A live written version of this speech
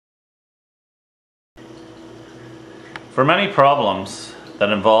For many problems that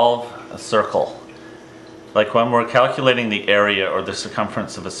involve a circle, like when we're calculating the area or the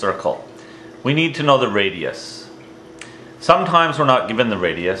circumference of a circle, we need to know the radius. Sometimes we're not given the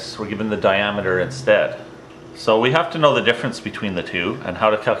radius, we're given the diameter instead. So we have to know the difference between the two and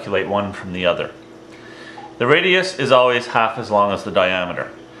how to calculate one from the other. The radius is always half as long as the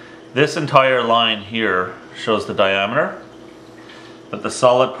diameter. This entire line here shows the diameter, but the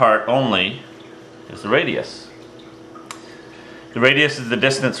solid part only is the radius. The radius is the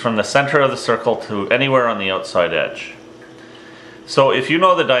distance from the center of the circle to anywhere on the outside edge. So if you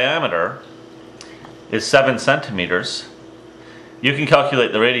know the diameter is 7 centimeters, you can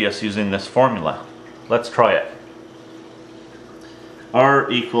calculate the radius using this formula. Let's try it. R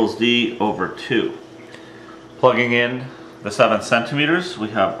equals D over 2. Plugging in the 7 centimeters, we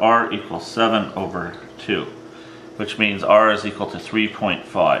have R equals 7 over 2, which means R is equal to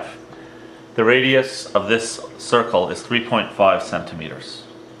 3.5. The radius of this circle is 3.5 centimeters.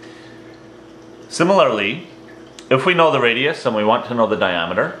 Similarly, if we know the radius and we want to know the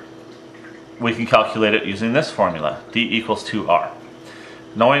diameter, we can calculate it using this formula, D equals 2R.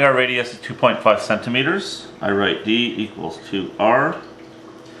 Knowing our radius is 2.5 centimeters, I write D equals 2R.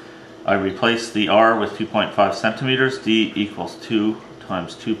 I replace the R with 2.5 centimeters. D equals 2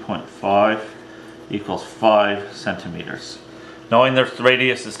 times 2.5 equals 5 centimeters. Knowing the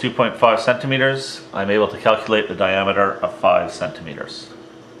radius is 2.5 centimeters, I'm able to calculate the diameter of 5 centimeters.